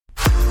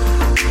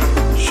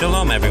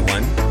Shalom,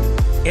 everyone.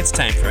 It's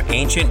time for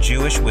ancient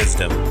Jewish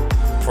wisdom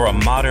for a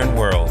modern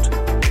world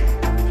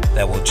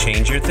that will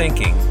change your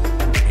thinking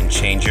and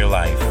change your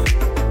life.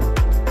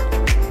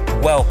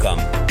 Welcome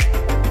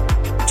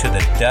to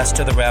the Dust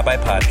of the Rabbi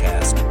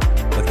podcast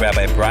with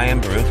Rabbi Brian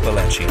Baruch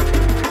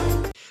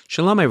Balechi.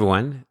 Shalom,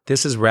 everyone.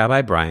 This is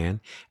Rabbi Brian,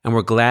 and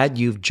we're glad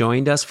you've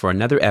joined us for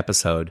another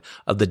episode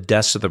of the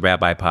Dust of the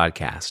Rabbi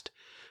podcast.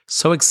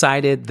 So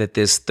excited that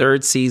this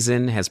third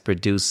season has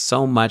produced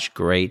so much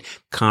great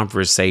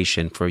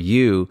conversation for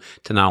you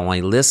to not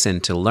only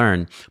listen, to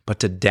learn, but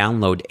to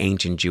download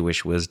ancient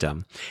Jewish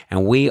wisdom.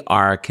 And we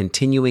are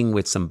continuing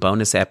with some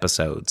bonus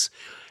episodes.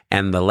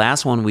 And the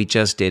last one we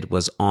just did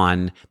was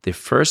on the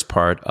first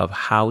part of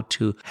how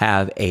to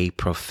have a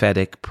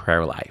prophetic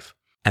prayer life.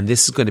 And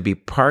this is going to be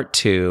part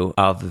 2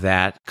 of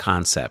that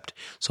concept.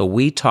 So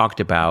we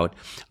talked about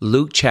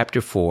Luke chapter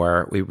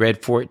 4. We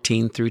read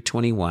 14 through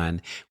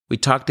 21. We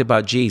talked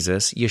about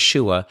Jesus,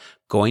 Yeshua,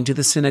 going to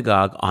the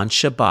synagogue on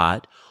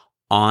Shabbat,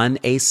 on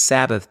a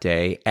Sabbath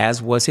day, as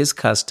was his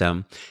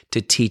custom, to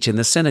teach in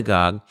the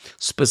synagogue,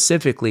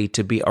 specifically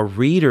to be a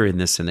reader in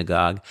the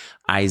synagogue.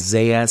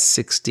 Isaiah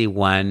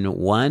 61,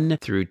 1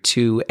 through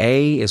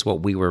 2a is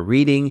what we were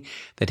reading,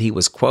 that he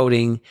was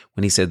quoting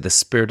when he said, "The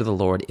Spirit of the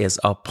Lord is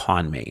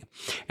upon me."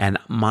 And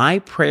my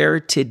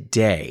prayer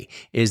today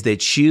is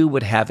that you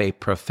would have a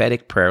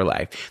prophetic prayer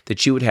life,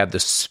 that you would have the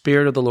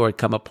Spirit of the Lord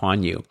come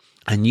upon you,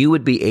 and you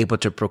would be able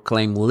to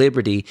proclaim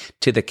liberty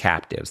to the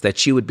captives,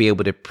 that you would be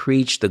able to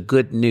preach the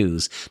good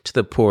news to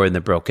the poor and the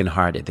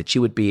brokenhearted, that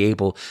you would be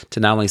able to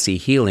not only see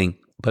healing,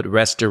 but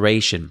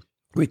restoration,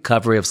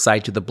 recovery of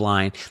sight to the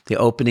blind, the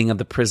opening of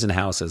the prison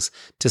houses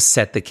to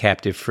set the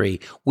captive free.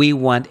 We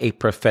want a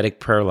prophetic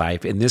prayer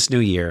life in this new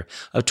year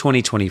of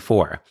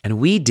 2024. And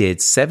we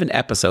did 7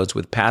 episodes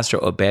with Pastor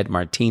Obed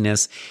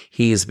Martinez.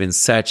 He has been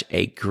such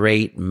a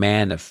great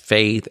man of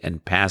faith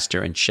and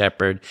pastor and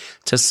shepherd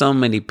to so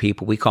many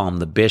people. We call him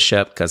the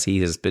bishop because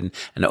he has been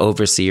an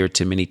overseer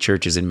to many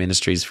churches and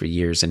ministries for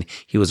years. And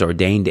he was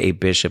ordained a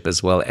bishop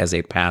as well as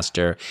a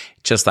pastor,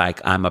 just like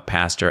I'm a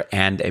pastor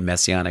and a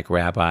messianic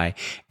rabbi.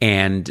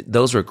 And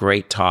those were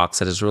great talks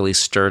that has really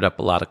stirred up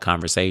a lot of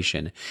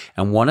conversation.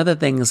 And one of the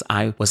things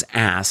I was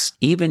asked,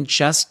 even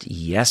just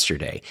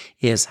yesterday,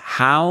 is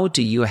how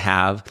do you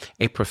have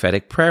a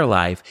prophetic prayer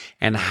life,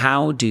 and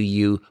how do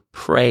you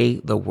pray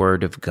the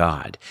word of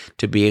God,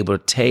 to be able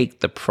to take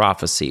the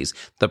prophecies,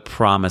 the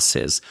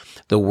promises,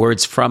 the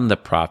words from the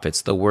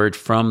prophets, the word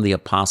from the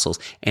apostles,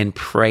 and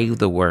pray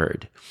the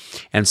word.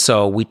 And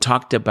so we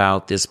talked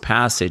about this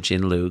passage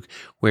in Luke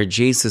where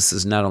Jesus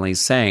is not only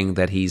saying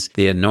that he's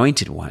the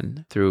anointed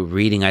one through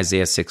reading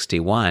Isaiah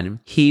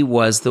 61, he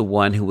was the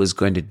one who was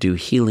going to do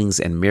healings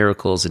and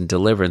miracles and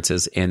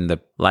deliverances in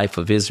the life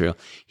of Israel.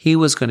 He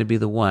was going to be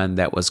the one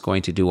that was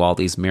going to do all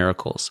these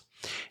miracles.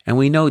 And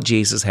we know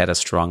Jesus had a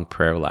strong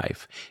prayer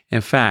life.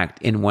 In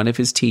fact, in one of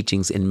his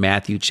teachings in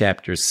Matthew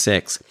chapter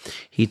 6,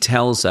 he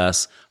tells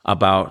us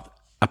about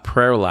a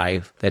prayer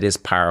life that is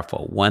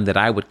powerful, one that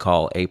I would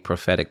call a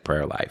prophetic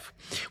prayer life.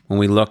 When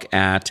we look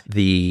at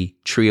the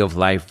Tree of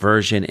Life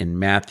version in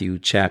Matthew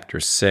chapter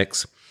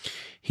 6,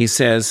 he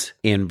says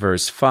in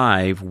verse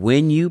 5,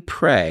 "When you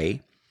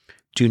pray,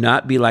 do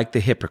not be like the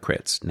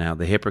hypocrites." Now,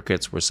 the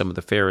hypocrites were some of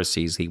the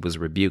Pharisees he was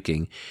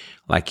rebuking,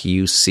 like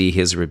you see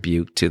his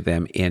rebuke to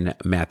them in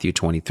Matthew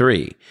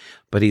 23.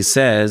 But he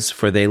says,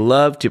 "For they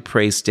love to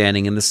pray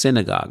standing in the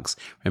synagogues."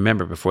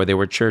 Remember, before there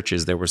were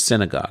churches, there were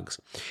synagogues.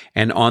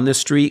 "And on the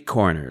street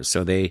corners."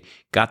 So they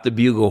got the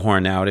bugle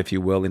horn out, if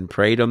you will, and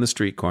prayed on the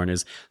street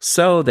corners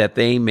so that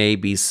they may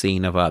be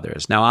seen of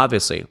others. Now,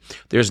 obviously,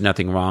 there's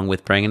nothing wrong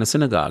with praying in a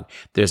synagogue.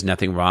 There's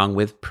nothing wrong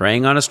with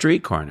praying on a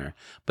street corner.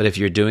 But if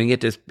you're doing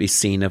it to be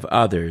seen of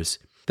others,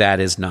 that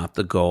is not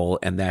the goal,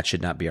 and that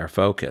should not be our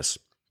focus.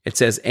 It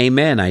says,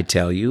 "Amen, I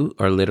tell you,"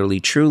 or literally,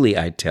 "Truly,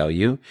 I tell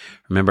you."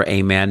 Remember,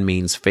 amen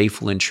means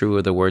faithful and true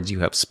are the words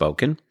you have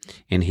spoken.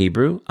 In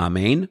Hebrew,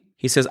 amen.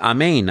 He says,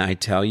 "Amen, I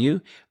tell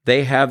you,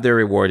 they have their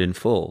reward in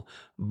full.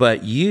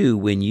 But you,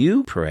 when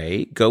you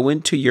pray, go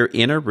into your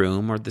inner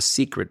room or the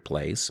secret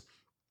place.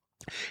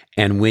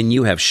 And when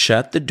you have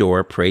shut the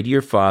door, pray to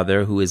your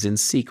Father who is in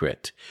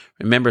secret."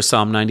 Remember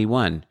Psalm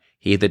 91.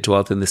 "He that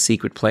dwelleth in the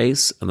secret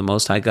place of the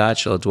Most High God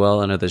shall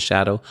dwell under the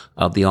shadow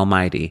of the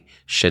Almighty,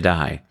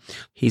 Shaddai."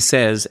 He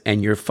says,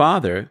 "And your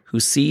Father who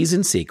sees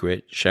in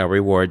secret shall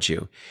reward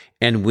you.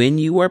 And when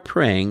you are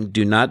praying,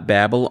 do not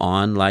babble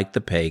on like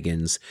the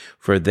pagans,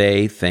 for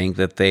they think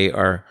that they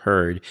are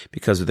heard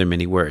because of their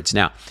many words."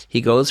 Now,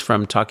 he goes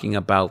from talking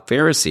about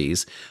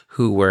Pharisees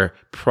who were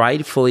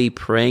pridefully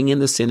praying in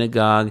the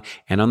synagogue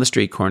and on the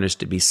street corners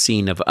to be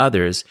seen of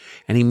others,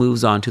 and he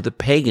moves on to the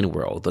pagan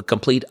world, the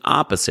complete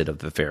opposite of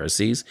the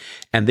Pharisees,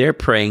 and they're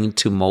praying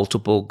to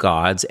multiple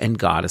gods and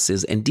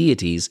goddesses and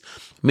deities.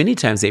 Many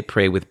times they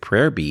pray with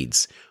prayer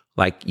beads,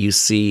 like you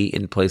see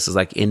in places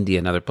like India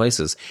and other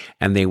places,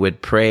 and they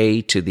would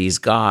pray to these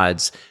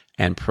gods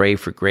and pray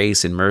for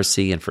grace and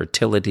mercy and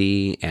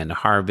fertility and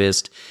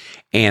harvest.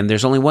 And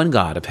there's only one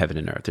God of heaven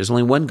and earth. There's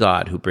only one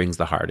God who brings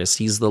the harvest.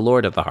 He's the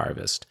Lord of the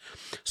harvest.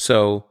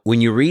 So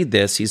when you read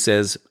this, he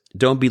says,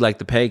 don't be like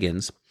the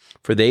pagans,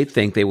 for they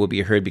think they will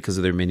be heard because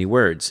of their many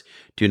words.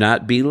 Do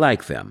not be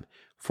like them,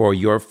 for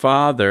your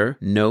Father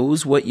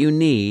knows what you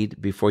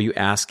need before you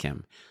ask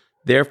him.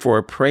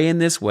 Therefore, pray in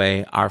this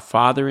way, Our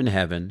Father in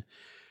heaven,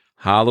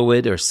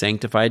 hallowed or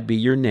sanctified be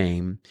your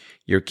name.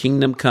 Your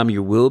kingdom come,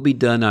 your will be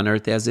done on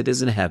earth as it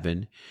is in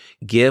heaven.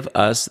 Give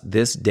us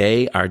this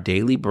day our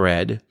daily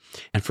bread,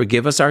 and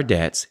forgive us our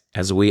debts,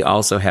 as we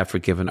also have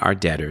forgiven our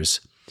debtors.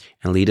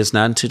 And lead us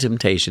not into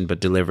temptation, but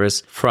deliver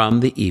us from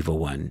the evil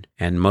one.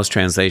 And most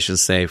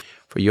translations say,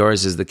 for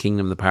yours is the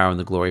kingdom, the power, and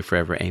the glory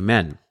forever.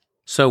 Amen.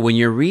 So when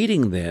you're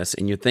reading this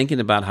and you're thinking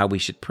about how we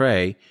should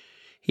pray,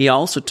 he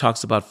also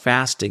talks about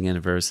fasting in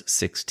verse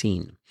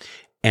 16.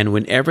 And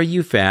whenever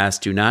you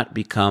fast, do not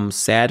become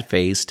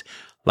sad-faced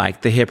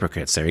like the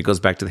hypocrites. There he goes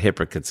back to the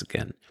hypocrites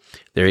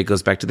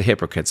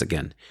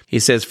again. He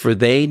says, for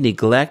they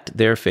neglect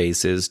their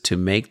faces to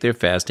make their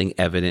fasting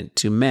evident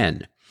to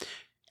men.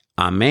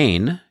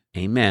 Amen,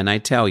 amen, I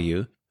tell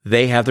you,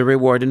 they have the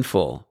reward in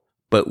full.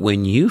 But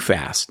when you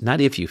fast, not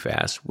if you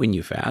fast, when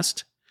you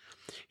fast,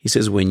 he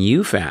says, when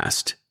you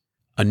fast,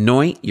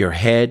 anoint your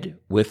head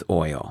with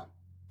oil.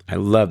 I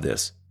love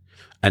this.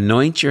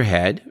 Anoint your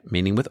head,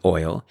 meaning with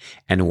oil,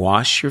 and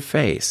wash your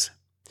face,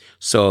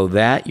 so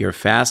that your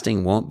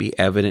fasting won't be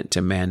evident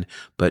to men,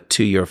 but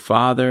to your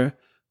Father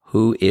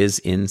who is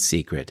in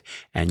secret.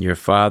 And your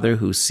Father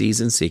who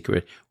sees in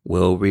secret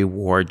will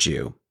reward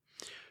you.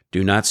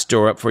 Do not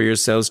store up for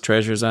yourselves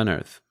treasures on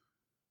earth.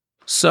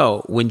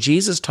 So when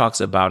Jesus talks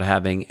about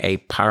having a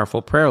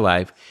powerful prayer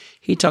life,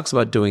 he talks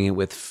about doing it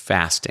with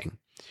fasting,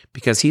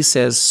 because he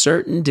says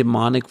certain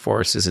demonic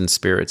forces and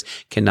spirits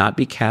cannot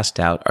be cast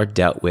out or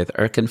dealt with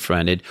or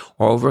confronted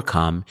or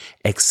overcome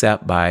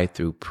except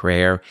through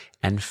prayer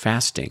and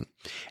fasting.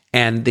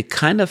 And the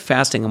kind of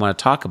fasting I want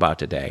to talk about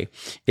today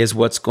is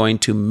what's going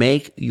to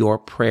make your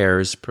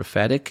prayers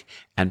prophetic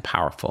and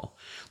powerful.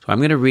 So I'm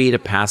going to read a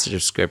passage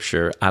of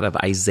scripture out of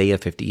Isaiah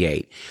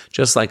 58.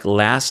 Just like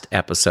last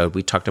episode,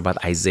 we talked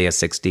about Isaiah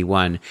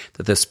 61,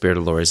 that the Spirit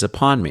of the Lord is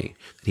upon me,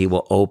 that he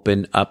will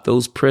open up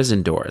those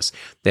prison doors,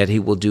 that he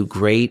will do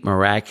great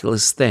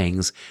miraculous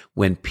things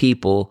when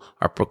people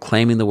are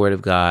proclaiming the word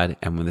of God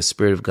and when the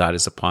Spirit of God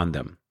is upon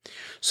them.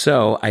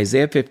 So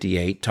Isaiah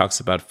 58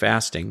 talks about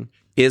fasting.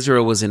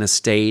 Israel was in a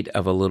state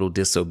of a little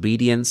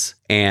disobedience,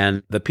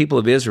 and the people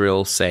of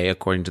Israel say,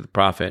 according to the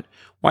prophet,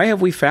 why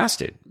have we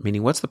fasted?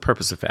 Meaning, what's the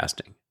purpose of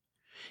fasting?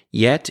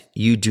 Yet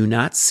you do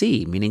not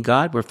see, meaning,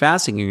 God, we're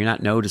fasting and you're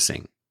not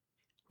noticing.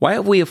 Why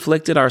have we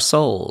afflicted our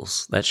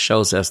souls? That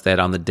shows us that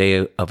on the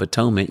Day of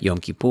Atonement, Yom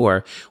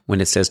Kippur,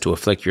 when it says to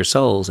afflict your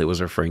souls, it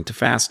was referring to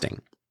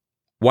fasting.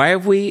 Why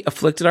have we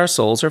afflicted our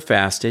souls or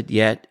fasted,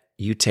 yet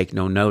you take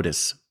no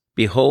notice?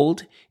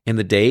 Behold, in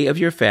the day of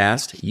your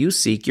fast, you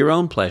seek your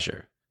own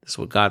pleasure. This is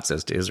what God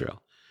says to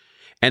Israel.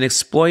 And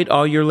exploit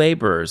all your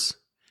laborers,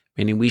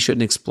 meaning we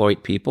shouldn't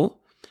exploit people,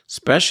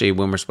 especially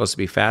when we're supposed to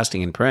be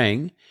fasting and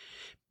praying.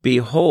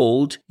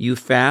 Behold, you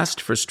fast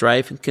for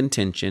strife and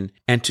contention,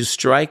 and to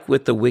strike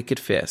with the wicked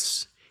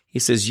fists. He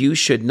says, you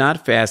should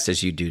not fast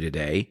as you do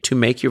today, to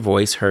make your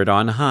voice heard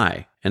on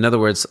high. In other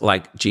words,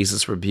 like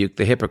Jesus rebuked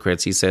the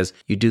hypocrites, he says,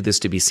 you do this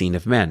to be seen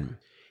of men.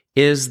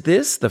 Is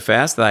this the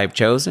fast that I have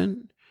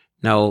chosen?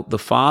 No, the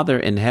Father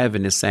in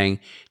heaven is saying,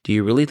 do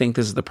you really think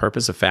this is the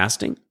purpose of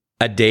fasting?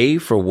 A day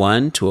for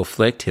one to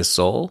afflict his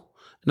soul?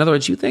 In other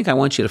words, you think I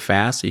want you to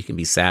fast so you can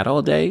be sad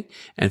all day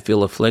and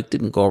feel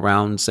afflicted and go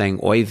around saying,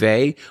 oy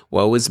vey,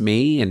 woe is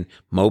me, and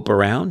mope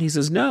around? He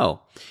says,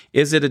 no.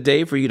 Is it a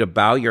day for you to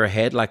bow your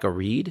head like a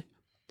reed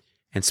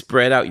and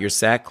spread out your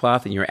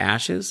sackcloth and your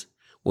ashes?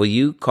 Will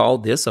you call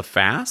this a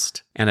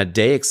fast and a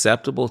day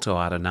acceptable to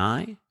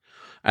Adonai?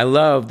 I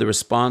love the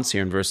response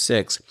here in verse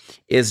 6.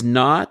 Is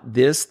not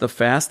this the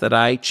fast that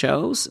I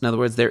chose? In other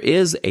words, there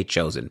is a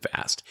chosen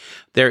fast.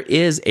 There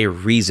is a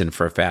reason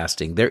for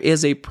fasting. There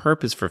is a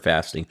purpose for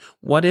fasting.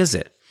 What is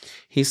it?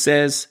 He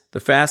says, the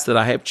fast that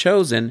I have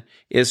chosen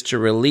is to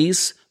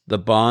release the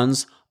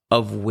bonds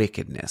of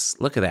wickedness.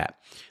 Look at that.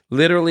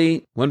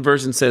 Literally, one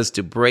version says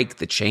to break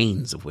the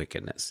chains of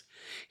wickedness.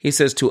 He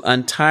says to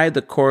untie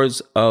the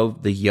cords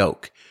of the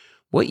yoke.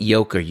 What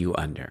yoke are you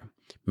under?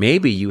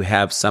 Maybe you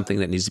have something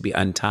that needs to be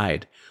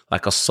untied,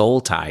 like a soul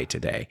tie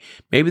today.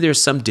 Maybe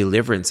there's some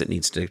deliverance that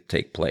needs to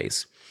take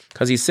place.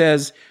 Because he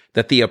says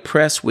that the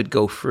oppressed would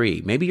go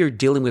free. Maybe you're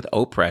dealing with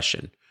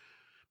oppression.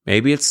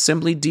 Maybe it's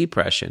simply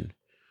depression.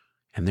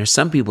 And there's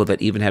some people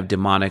that even have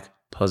demonic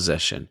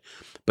possession.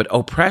 But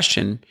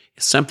oppression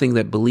is something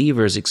that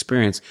believers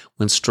experience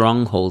when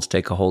strongholds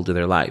take a hold of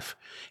their life.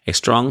 A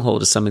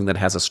stronghold is something that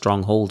has a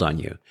strong hold on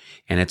you,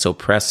 and it's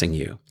oppressing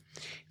you.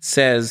 It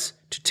says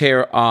to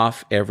tear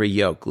off every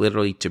yoke,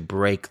 literally to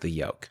break the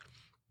yoke.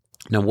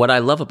 Now, what I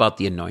love about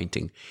the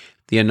anointing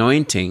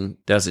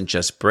doesn't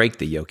just break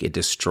the yoke, it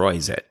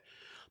destroys it.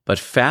 But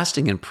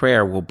fasting and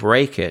prayer will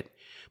break it,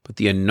 but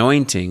the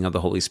anointing of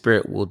the Holy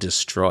Spirit will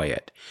destroy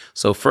it.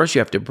 So first you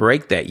have to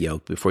break that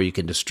yoke before you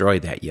can destroy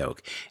that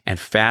yoke. And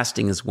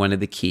fasting is one of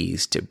the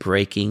keys to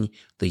breaking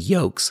the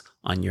yokes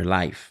on your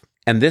life.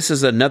 And this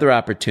is another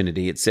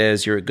opportunity. It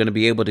says you're going to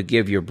be able to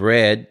give your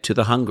bread to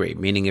the hungry,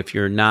 meaning if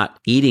you're not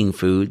eating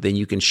food, then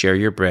you can share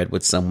your bread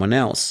with someone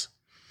else.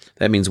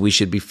 That means we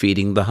should be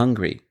feeding the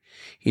hungry.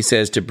 He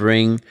says to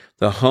bring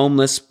the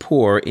homeless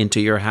poor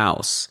into your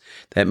house.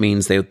 That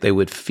means they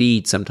would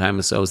feed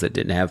sometimes those that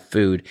didn't have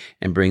food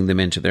and bring them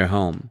into their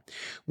home.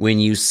 When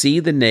you see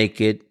the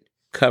naked,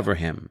 cover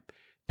him,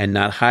 and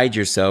not hide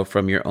yourself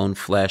from your own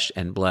flesh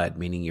and blood,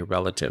 meaning your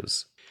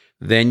relatives.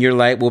 Then your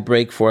light will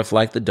break forth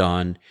like the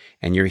dawn,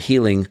 and your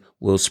healing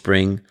will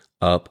spring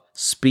up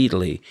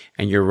speedily,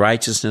 and your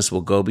righteousness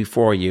will go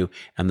before you,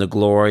 and the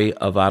glory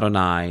of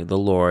Adonai, the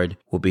Lord,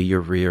 will be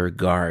your rear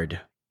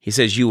guard. He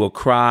says, you will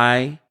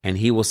cry, and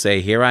he will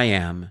say, here I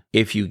am.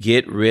 If you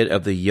get rid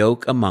of the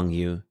yoke among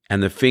you,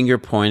 and the finger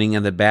pointing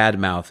and the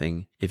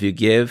bad-mouthing, if you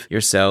give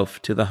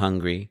yourself to the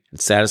hungry, and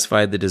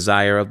satisfy the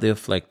desire of the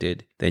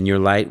afflicted, then your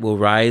light will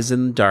rise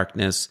in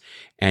darkness,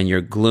 and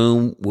your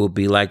gloom will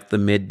be like the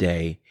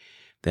midday.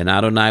 Then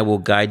Adonai will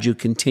guide you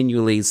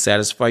continually,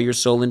 satisfy your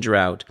soul in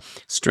drought,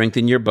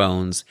 strengthen your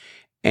bones,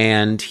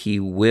 and he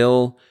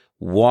will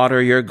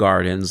water your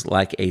gardens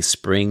like a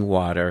spring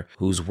water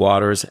whose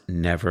waters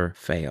never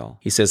fail.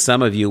 He says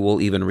some of you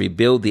will even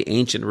rebuild the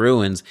ancient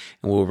ruins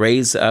and will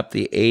raise up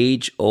the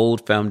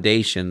age-old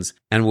foundations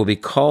and will be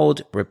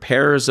called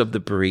repairers of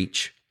the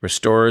breach,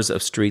 restorers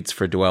of streets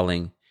for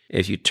dwelling.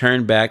 If you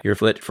turn back your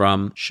foot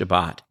from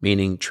Shabbat,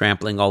 meaning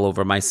trampling all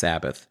over my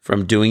Sabbath,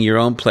 from doing your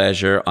own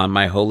pleasure on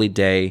my holy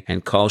day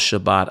and call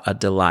Shabbat a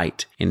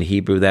delight. In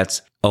Hebrew,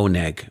 that's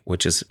oneg,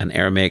 which is an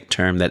Aramaic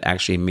term that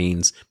actually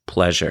means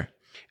pleasure.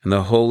 And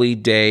the holy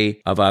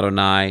day of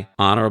Adonai,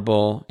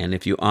 honorable, and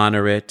if you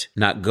honor it,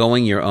 not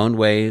going your own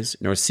ways,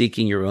 nor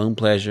seeking your own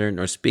pleasure,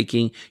 nor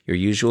speaking your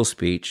usual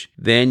speech,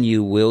 then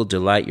you will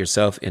delight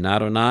yourself in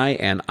Adonai,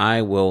 and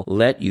I will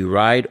let you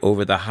ride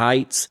over the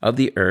heights of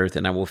the earth,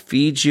 and I will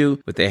feed you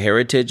with the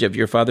heritage of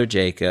your father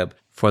Jacob,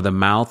 for the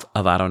mouth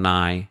of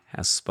Adonai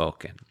has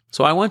spoken.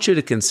 So I want you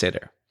to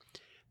consider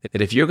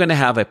that if you're going to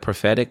have a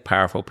prophetic,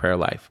 powerful prayer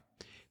life,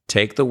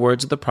 take the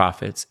words of the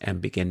prophets and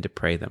begin to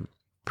pray them.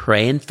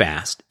 Pray and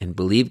fast and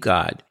believe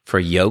God for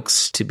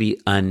yokes to be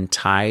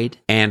untied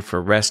and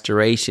for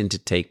restoration to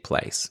take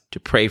place. To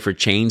pray for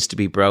chains to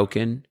be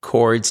broken,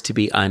 cords to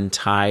be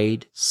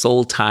untied,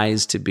 soul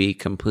ties to be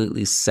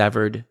completely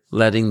severed,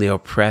 letting the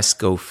oppressed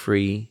go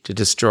free, to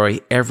destroy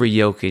every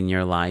yoke in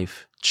your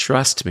life.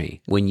 Trust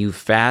me, when you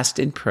fast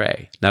and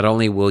pray, not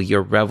only will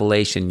your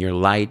revelation, your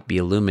light be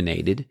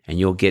illuminated, and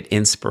you'll get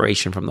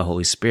inspiration from the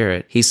Holy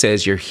Spirit, he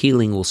says your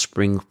healing will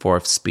spring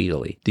forth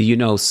speedily. Do you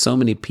know so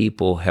many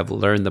people have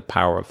learned the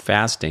power of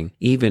fasting,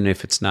 even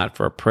if it's not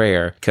for a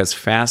prayer, because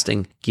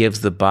fasting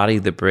gives the body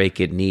the break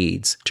it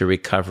needs to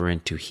recover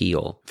and to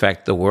heal. In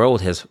fact, the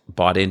world has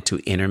bought into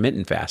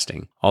intermittent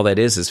fasting. All that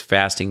is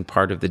fasting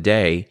part of the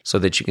day so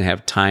that you can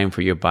have time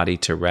for your body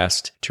to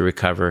rest, to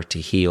recover, to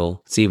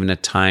heal. It's even a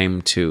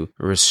time to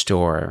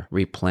restore,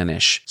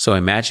 replenish. So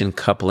imagine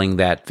coupling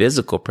that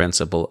physical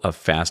principle of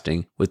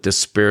fasting with the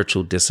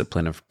spiritual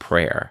discipline of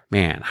prayer.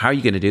 Man, how are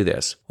you going to do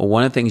this? Well,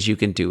 one of the things you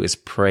can do is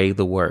pray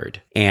the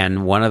word.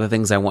 And one of the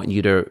things I want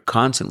you to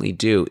constantly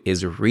do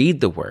is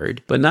read the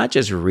word, but not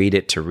just read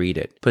it to read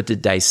it, but to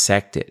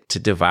dissect it, to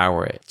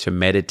devour it, to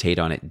meditate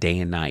on it day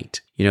and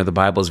night. You know, the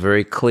Bible is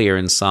very clear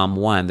in Psalm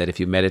 1 that if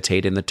you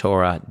meditate in the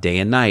Torah day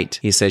and night,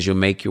 he says you'll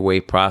make your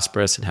way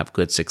prosperous and have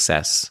good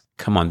success.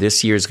 Come on,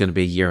 this year is going to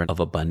be a year of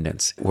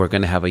abundance. We're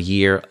going to have a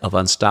year of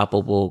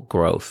unstoppable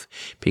growth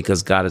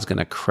because God is going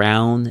to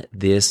crown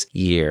this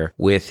year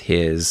with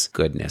his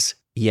goodness.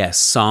 Yes,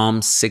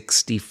 Psalm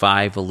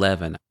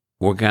 65:11.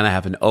 We're going to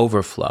have an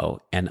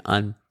overflow and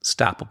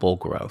unstoppable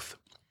growth.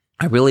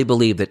 I really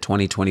believe that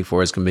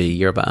 2024 is going to be a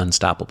year of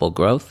unstoppable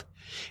growth,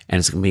 and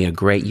it's going to be a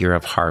great year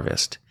of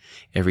harvest.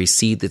 Every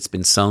seed that's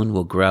been sown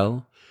will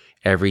grow.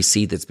 Every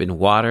seed that's been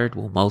watered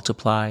will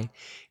multiply.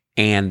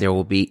 And there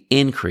will be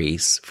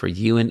increase for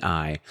you and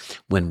I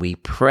when we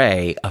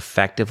pray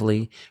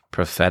effectively,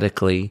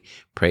 prophetically,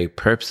 pray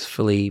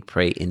purposefully,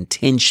 pray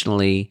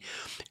intentionally,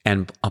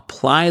 and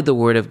apply the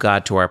word of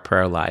God to our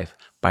prayer life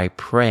by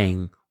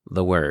praying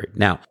the word.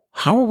 Now,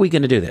 how are we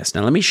going to do this?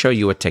 Now, let me show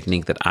you a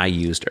technique that I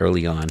used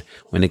early on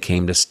when it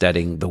came to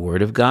studying the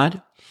word of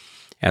God.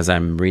 As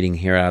I'm reading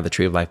here out of the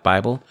Tree of Life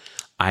Bible,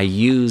 I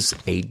use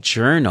a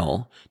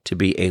journal to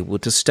be able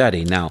to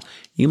study. Now,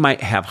 you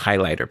might have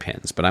highlighter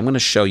pens, but I'm going to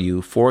show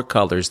you 4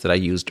 colors that I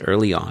used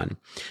early on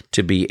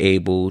to be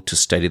able to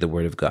study the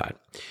Word of God.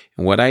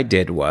 And what I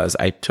did was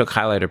I took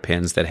highlighter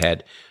pens that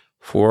had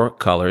 4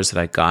 colors that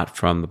I got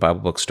from the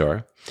Bible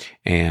bookstore,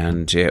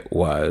 and it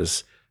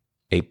was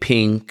a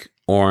pink,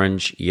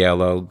 orange,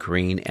 yellow,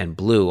 green, and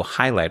blue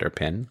highlighter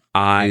pen.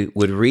 I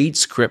would read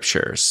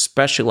scripture,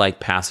 especially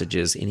like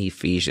passages in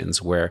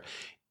Ephesians where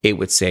it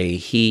would say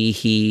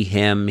he,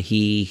 him,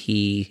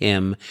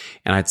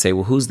 and I'd say,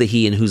 well, who's the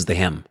he and who's the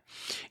him?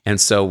 And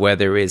so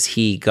whether it's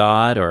he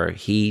God or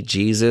he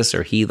Jesus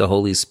or he the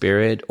Holy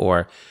Spirit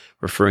or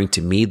referring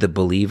to me, the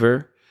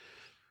believer,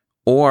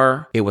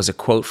 or it was a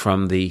quote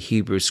from the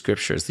Hebrew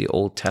scriptures, the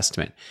Old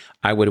Testament,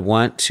 I would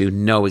want to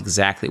know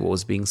exactly what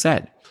was being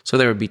said. So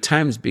there would be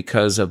times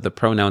because of the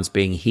pronouns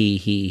being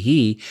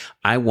he,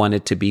 I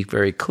wanted to be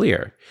very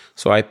clear.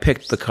 So I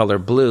picked the color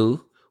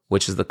blue,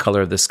 which is the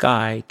color of the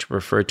sky, to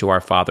refer to our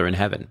Father in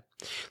heaven.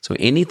 So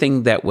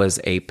anything that was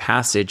a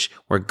passage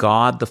where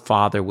God the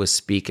Father was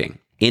speaking,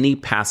 any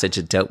passage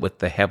that dealt with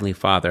the Heavenly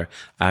Father,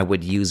 I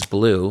would use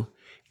blue,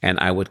 and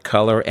I would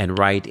color and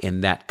write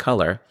in that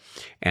color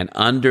and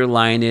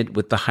underline it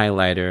with the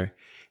highlighter.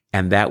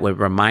 And that would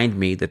remind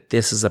me that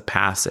this is a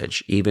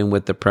passage, even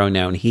with the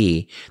pronoun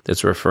he,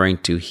 that's referring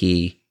to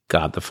he,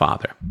 God the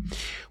Father.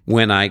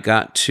 When I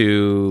got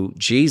to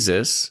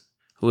Jesus,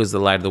 who is the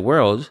light of the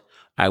world,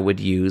 I would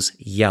use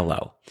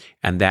yellow,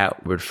 and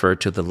that would refer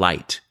to the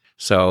light.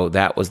 So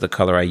that was the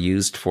color I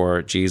used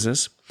for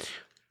Jesus.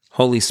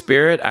 Holy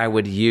Spirit, I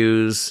would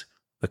use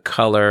the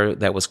color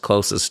that was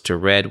closest to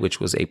red,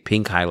 which was a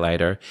pink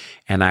highlighter,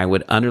 and I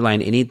would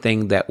underline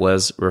anything that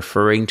was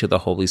referring to the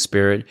Holy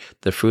Spirit,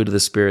 the fruit of the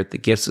Spirit, the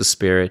gifts of the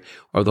Spirit,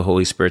 or the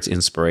Holy Spirit's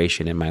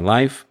inspiration in my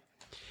life.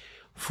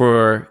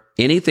 For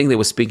anything that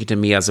was speaking to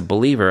me as a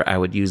believer, I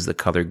would use the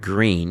color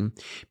green,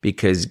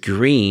 because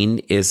green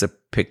is a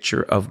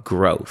picture of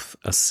growth,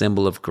 a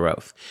symbol of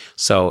growth.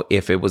 So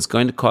if it was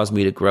going to cause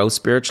me to grow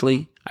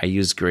spiritually, I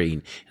used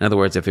green. In other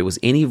words, if it was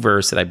any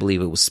verse that I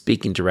believe it was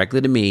speaking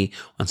directly to me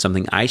on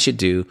something I should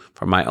do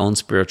for my own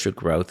spiritual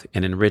growth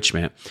and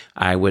enrichment,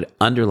 I would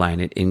underline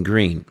it in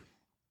green.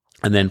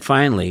 And then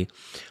finally,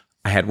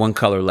 I had one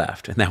color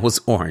left, and that was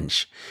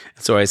orange.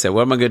 So I said,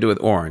 what am I going to do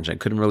with orange? I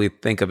couldn't really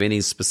think of any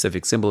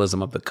specific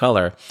symbolism of the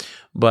color,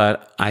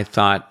 but I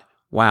thought,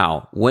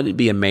 wow, wouldn't it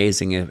be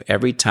amazing if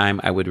every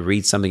time I would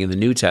read something in the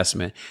New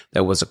Testament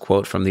that was a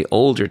quote from the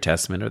Older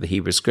Testament or the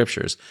Hebrew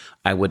Scriptures,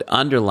 I would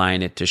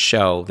underline it to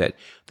show that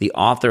the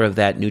author of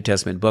that New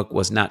Testament book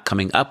was not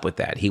coming up with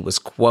that. He was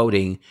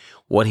quoting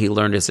what he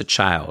learned as a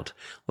child.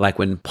 Like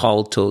when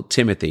Paul told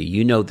Timothy,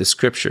 you know the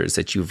scriptures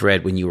that you've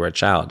read when you were a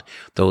child,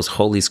 those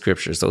holy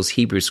scriptures, those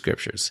Hebrew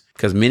scriptures.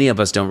 Because many of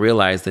us don't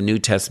realize the New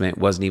Testament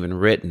wasn't even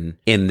written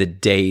in the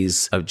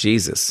days of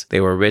Jesus. They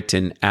were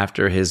written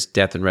after his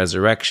death and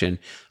resurrection,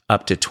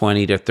 up to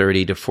 20 to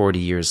 30 to 40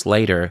 years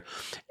later.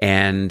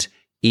 And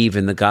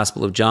even the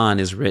Gospel of John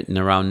is written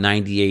around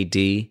 90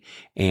 AD,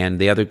 and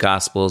the other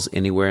Gospels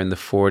anywhere in the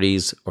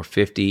 40s or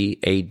 50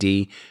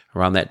 AD,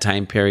 around that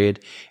time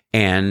period.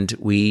 And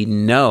we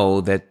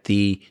know that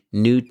the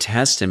New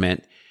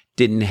Testament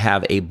didn't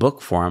have a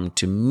book form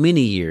to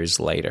many years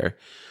later.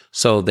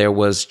 So there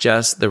was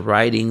just the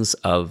writings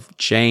of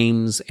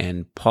James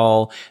and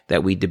Paul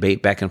that we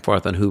debate back and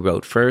forth on who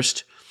wrote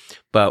first.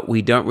 But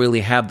we don't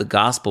really have the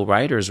gospel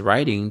writers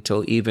writing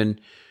till even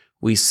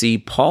we see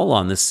Paul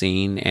on the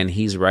scene, and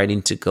he's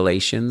writing to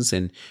Galatians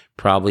and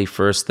probably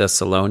First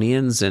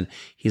Thessalonians, and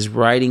he's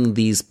writing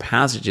these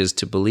passages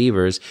to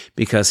believers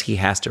because he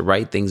has to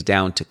write things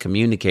down to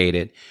communicate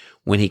it.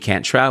 When he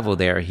can't travel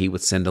there, he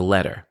would send a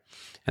letter,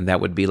 and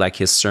that would be like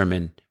his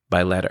sermon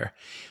by letter.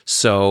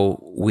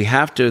 So we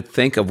have to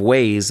think of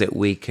ways that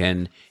we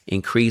can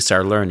increase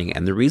our learning.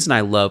 And the reason I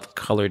love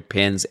colored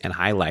pens and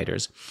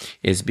highlighters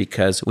is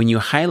because when you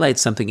highlight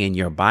something in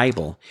your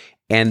Bible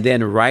and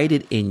then write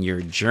it in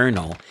your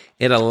journal,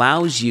 it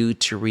allows you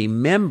to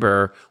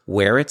remember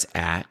where it's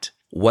at,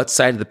 what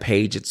side of the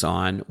page it's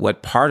on,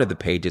 what part of the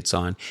page it's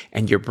on,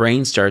 and your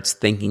brain starts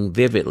thinking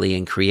vividly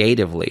and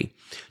creatively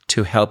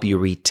to help you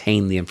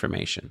retain the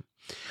information.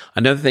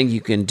 Another thing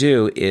you can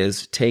do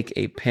is take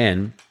a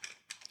pen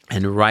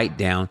and write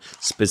down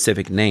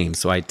specific names.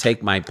 So I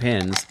take my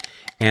pens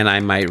and I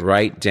might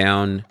write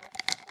down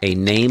a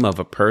name of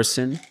a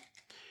person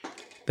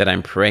that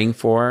I'm praying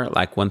for.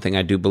 Like one thing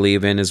I do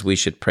believe in is we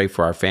should pray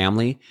for our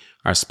family,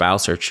 our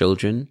spouse, our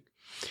children,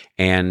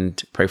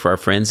 and pray for our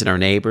friends and our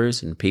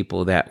neighbors and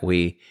people that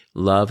we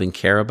love and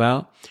care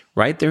about.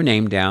 Write their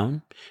name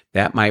down.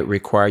 That might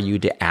require you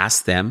to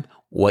ask them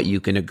what you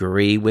can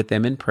agree with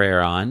them in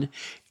prayer on,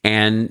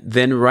 and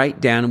then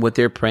write down what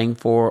they're praying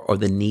for or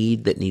the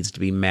need that needs to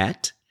be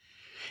met.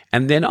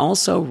 And then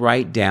also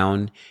write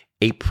down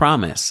a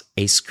promise,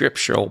 a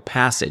scriptural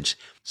passage,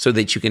 so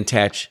that you can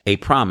attach a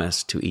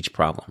promise to each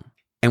problem.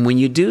 And when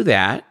you do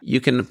that, you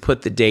can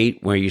put the date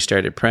where you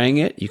started praying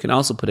it. You can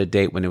also put a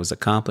date when it was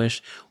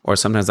accomplished, or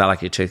sometimes I like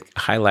to take a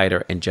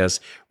highlighter and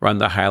just run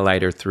the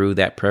highlighter through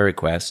that prayer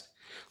request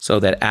so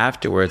that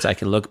afterwards I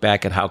can look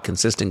back at how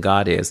consistent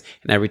God is.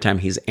 And every time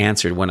he's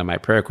answered one of my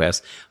prayer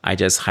requests, I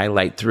just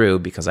highlight through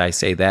because I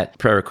say that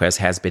prayer request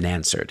has been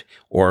answered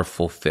or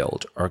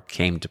fulfilled or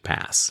came to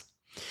pass.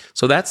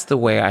 So that's the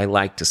way I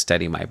like to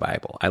study my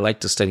Bible. I like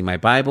to study my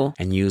Bible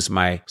and use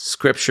my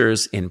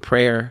scriptures in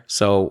prayer.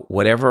 So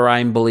whatever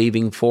I'm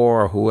believing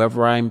for or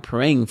whoever I'm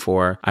praying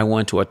for, I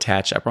want to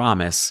attach a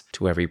promise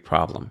to every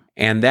problem.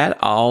 And that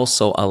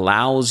also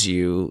allows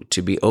you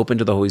to be open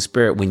to the Holy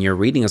Spirit. When you're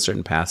reading a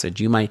certain passage,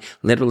 you might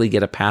literally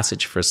get a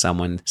passage for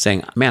someone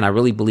saying, man, I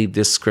really believe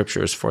this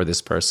scripture is for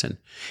this person.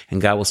 And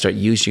God will start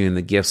using you in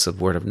the gifts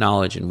of word of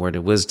knowledge and word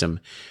of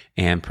wisdom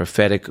and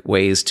prophetic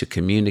ways to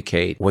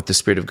communicate what the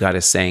Spirit of God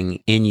is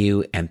saying in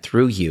you and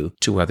through you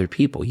to other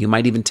people. You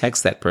might even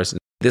text that person.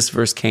 This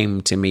verse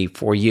came to me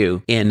for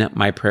you in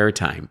my prayer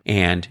time,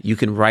 and you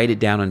can write it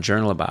down and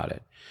journal about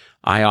it.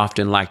 I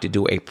often like to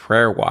do a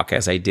prayer walk,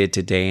 as I did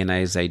today and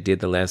as I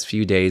did the last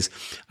few days.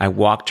 I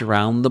walked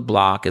around the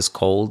block, as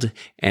cold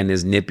and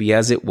as nippy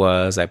as it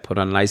was. I put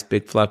on a nice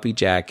big fluffy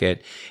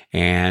jacket,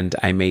 and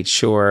I made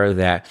sure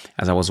that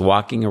as I was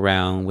walking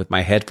around with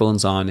my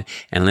headphones on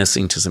and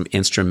listening to some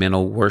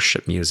instrumental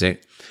worship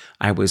music,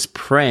 I was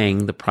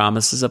praying the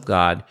promises of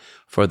God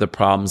for the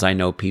problems I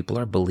know people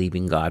are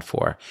believing God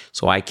for.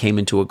 So I came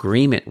into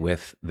agreement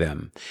with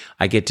them.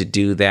 I get to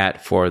do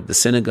that for the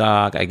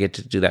synagogue. I get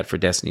to do that for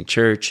Destiny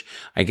Church.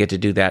 I get to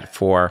do that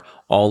for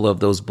all of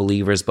those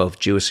believers, both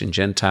Jewish and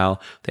Gentile,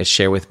 that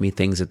share with me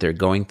things that they're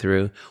going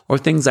through or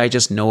things I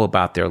just know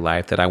about their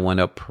life that I want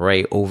to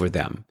pray over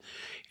them.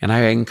 And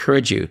I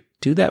encourage you,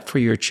 do that for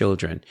your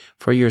children,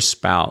 for your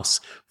spouse,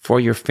 for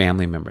your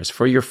family members,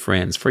 for your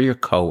friends, for your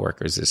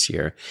coworkers this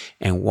year,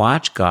 and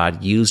watch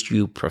God use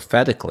you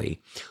prophetically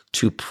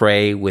to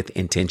pray with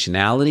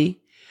intentionality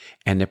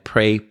and to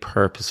pray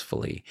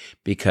purposefully.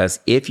 Because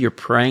if you're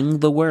praying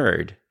the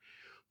word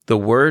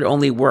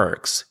only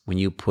works when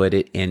you put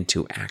it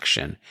into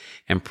action.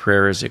 And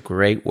prayer is a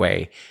great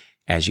way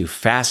as you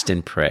fast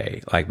and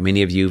pray, like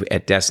many of you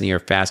at Destiny are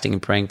fasting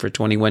and praying for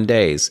 21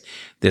 days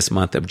this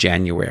month of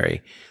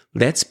January.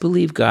 Let's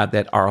believe God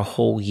that our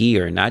whole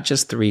year, not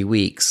just 3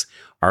 weeks,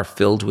 are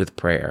filled with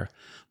prayer,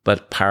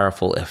 but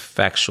powerful,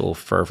 effectual,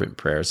 fervent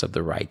prayers of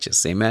the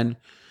righteous. Amen.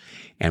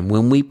 And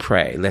when we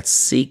pray, let's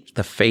seek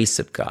the face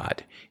of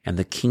God and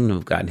the kingdom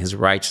of God and his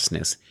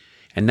righteousness,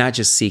 and not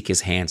just seek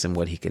his hands and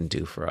what he can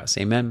do for us.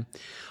 Amen.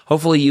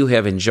 Hopefully you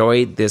have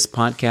enjoyed this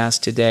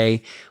podcast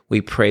today.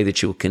 We pray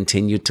that you will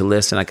continue to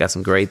listen. I got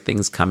some great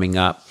things coming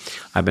up.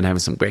 I've been having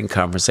some great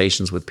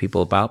conversations with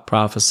people about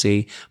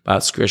prophecy,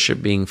 about scripture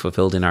being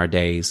fulfilled in our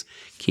days.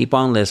 Keep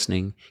on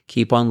listening,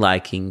 keep on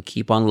liking,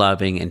 keep on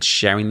loving and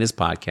sharing this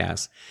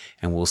podcast.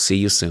 And we'll see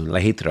you soon.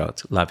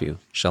 Lehitrot. Love you.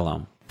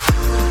 Shalom.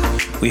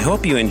 We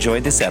hope you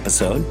enjoyed this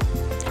episode.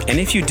 And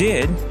if you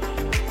did,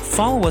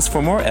 follow us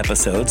for more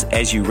episodes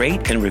as you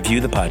rate and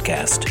review the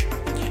podcast.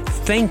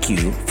 Thank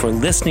you for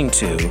listening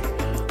to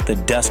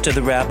the Dust of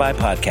the Rabbi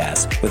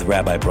podcast with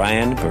Rabbi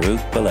Brian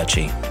Baruch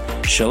Balechi.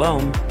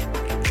 Shalom.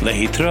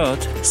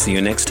 Lehitrot. See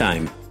you next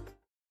time.